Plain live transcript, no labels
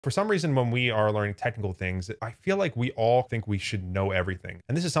For some reason, when we are learning technical things, I feel like we all think we should know everything.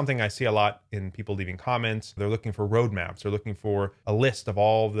 And this is something I see a lot in people leaving comments. They're looking for roadmaps. They're looking for a list of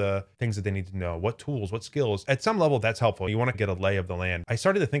all the things that they need to know, what tools, what skills. At some level, that's helpful. You want to get a lay of the land. I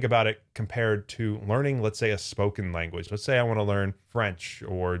started to think about it compared to learning, let's say, a spoken language. Let's say I want to learn French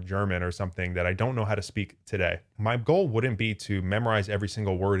or German or something that I don't know how to speak today. My goal wouldn't be to memorize every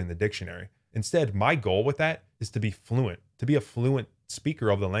single word in the dictionary. Instead, my goal with that is to be fluent, to be a fluent speaker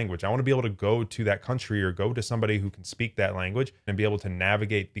of the language. I want to be able to go to that country or go to somebody who can speak that language and be able to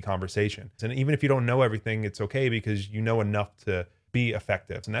navigate the conversation. And even if you don't know everything, it's okay because you know enough to be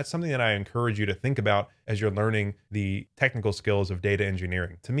effective. And that's something that I encourage you to think about as you're learning the technical skills of data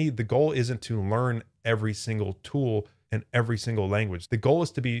engineering. To me, the goal isn't to learn every single tool and every single language. The goal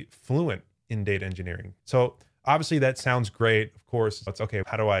is to be fluent in data engineering. So obviously that sounds great. Of course, it's okay.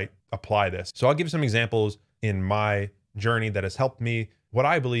 How do I apply this? So I'll give some examples in my journey that has helped me, what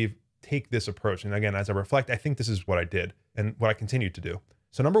I believe, take this approach. And again, as I reflect, I think this is what I did and what I continue to do.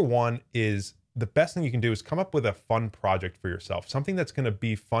 So number one is the best thing you can do is come up with a fun project for yourself, something that's going to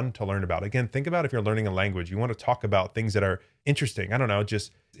be fun to learn about. Again, think about if you're learning a language, you want to talk about things that are interesting. I don't know,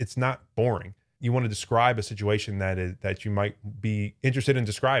 just it's not boring. You want to describe a situation that you might be interested in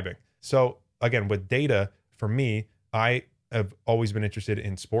describing. So again, with data, for me, I have always been interested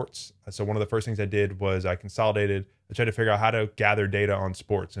in sports. So one of the first things I did was I tried to figure out how to gather data on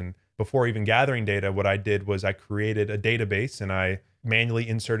sports. And before even gathering data, what I did was I created a database and I manually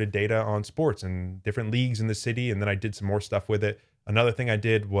inserted data on sports and different leagues in the city. And then I did some more stuff with it. Another thing I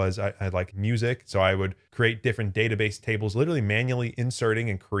did was I like music. So I would create different database tables, literally manually inserting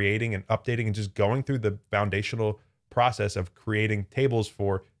and creating and updating and just going through the foundational process of creating tables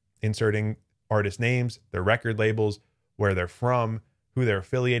for inserting artist names, their record labels, where they're from, who they're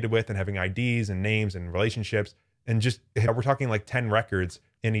affiliated with, and having IDs and names and relationships. And just, we're talking like 10 records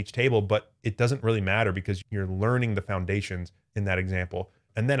in each table, but it doesn't really matter because you're learning the foundations in that example.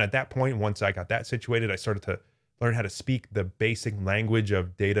 And then at that point, once I got that situated, I started to learn how to speak the basic language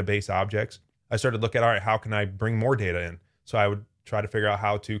of database objects. I started to look at, all right, how can I bring more data in? So I would try to figure out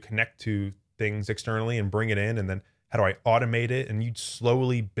how to connect to things externally and bring it in. And then how do I automate it? And you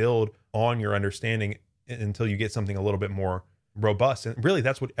slowly build on your understanding until you get something a little bit more robust. And really,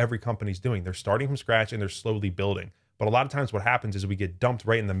 that's what every company's doing. They're starting from scratch and they're slowly building. But a lot of times what happens is we get dumped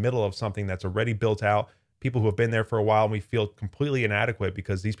right in the middle of something that's already built out, people who have been there for a while, and we feel completely inadequate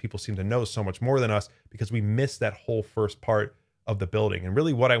because these people seem to know so much more than us because we missed that whole first part of the building. And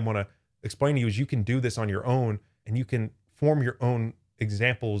really what I want to explain to you is you can do this on your own and you can form your own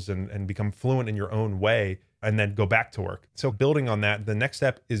examples and become fluent in your own way and then go back to work. So building on that, the next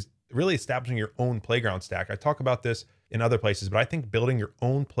step is really establishing your own playground stack. I talk about this in other places, but I think building your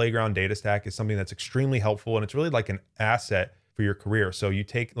own playground data stack is something that's extremely helpful. And it's really like an asset for your career. So you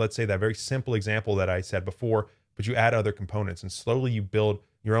take, let's say, that very simple example that I said before, but you add other components and slowly you build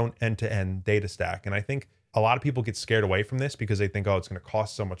your own end-to-end data stack. And I think a lot of people get scared away from this because they think, oh, it's going to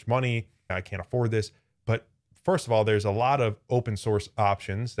cost so much money. I can't afford this. But first of all, there's a lot of open source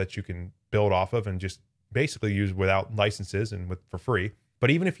options that you can build off of and just basically use without licenses and for free. But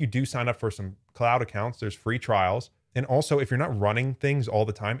even if you do sign up for some cloud accounts, there's free trials. And also, if you're not running things all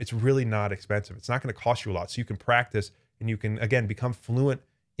the time, it's really not expensive. It's not going to cost you a lot. So you can practice and you can, again, become fluent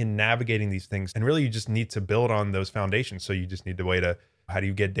in navigating these things. And really, you just need to build on those foundations. So you just need to way to, how do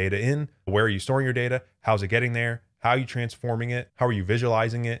you get data in? Where are you storing your data? How's it getting there? How are you transforming it? How are you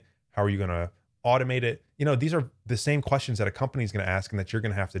visualizing it? How are you going to automate it? You know, these are the same questions that a company is going to ask and that you're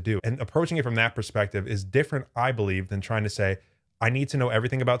going to have to do. And approaching it from that perspective is different, I believe, than trying to say, I need to know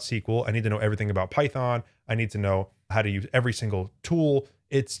everything about SQL. I need to know everything about Python. I need to know how to use every single tool.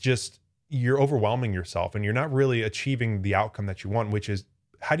 It's just, you're overwhelming yourself and you're not really achieving the outcome that you want, which is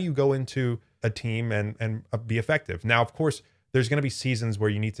how do you go into a team and be effective? Now, of course, there's going to be seasons where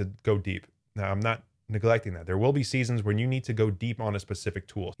you need to go deep. Now, I'm not neglecting that. There will be seasons when you need to go deep on a specific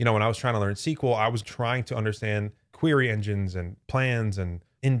tool. You know, when I was trying to learn SQL, I was trying to understand query engines and plans and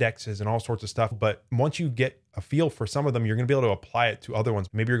indexes and all sorts of stuff. But once you get a feel for some of them, you're going to be able to apply it to other ones.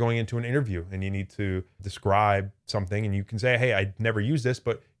 Maybe you're going into an interview and you need to describe something and you can say, hey, I never use this,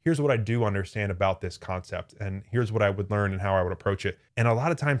 but here's what I do understand about this concept. And here's what I would learn and how I would approach it. And a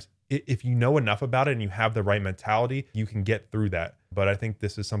lot of times, if you know enough about it and you have the right mentality, you can get through that. but I think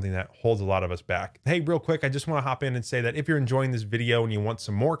this is something that holds a lot of us back. Hey, real quick, I just want to hop in and say that if you're enjoying this video and you want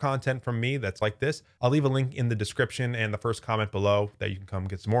some more content from me that's like this, I'll leave a link in the description and the first comment below that you can come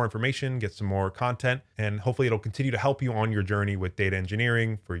get some more information, get some more content, and hopefully it'll continue to help you on your journey with data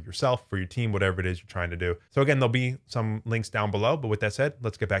engineering for yourself, for your team, whatever it is you're trying to do. So again, there'll be some links down below, but with that said,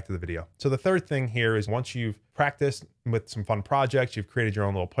 let's get back to the video. So the third thing here is once you've practiced with some fun projects, you've created your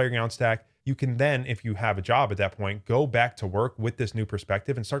own little playground stack, you can then, if you have a job at that point, go back to work with this new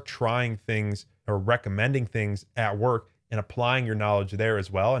perspective and start trying things or recommending things at work and applying your knowledge there as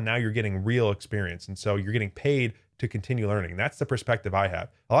well. And now you're getting real experience. And so you're getting paid to continue learning. That's the perspective I have.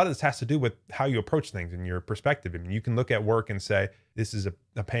 A lot of this has to do with how you approach things and your perspective. I mean, you can look at work and say, this is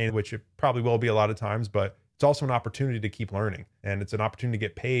a pain, which it probably will be a lot of times, but it's also an opportunity to keep learning. And it's an opportunity to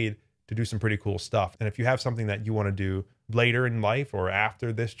get paid to do some pretty cool stuff. And if you have something that you want to do later in life or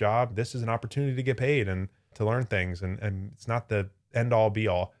after this job, this is an opportunity to get paid and to learn things. And it's not the end all be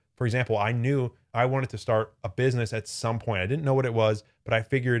all. For example, I knew I wanted to start a business at some point. I didn't know what it was, but I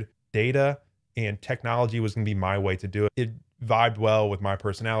figured data and technology was going to be my way to do it. It vibed well with my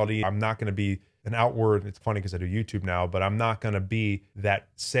personality. I'm not going to be an outward, it's funny because I do YouTube now, but I'm not going to be that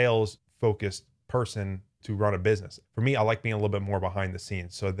sales focused person to run a business. For me, I like being a little bit more behind the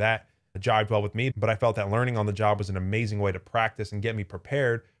scenes. So that jived well with me, but I felt that learning on the job was an amazing way to practice and get me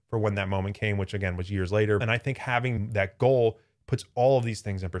prepared for when that moment came, which again was years later. And I think having that goal puts all of these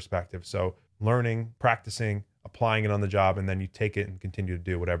things in perspective. So learning, practicing, applying it on the job, and then you take it and continue to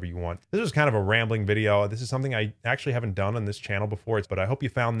do whatever you want. This was kind of a rambling video. This is something I actually haven't done on this channel before, but I hope you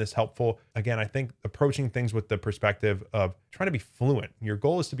found this helpful. Again, I think approaching things with the perspective of trying to be fluent. Your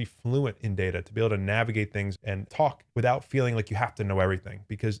goal is to be fluent in data, to be able to navigate things and talk without feeling like you have to know everything.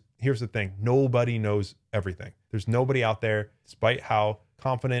 Because here's the thing, nobody knows everything. There's nobody out there, despite how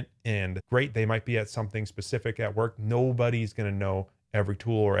confident and great they might be at something specific at work, nobody's going to know every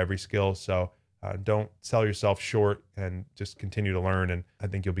tool or every skill. So don't sell yourself short and just continue to learn. And I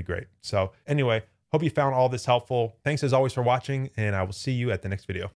think you'll be great. So anyway, hope you found all this helpful. Thanks as always for watching, and I will see you at the next video.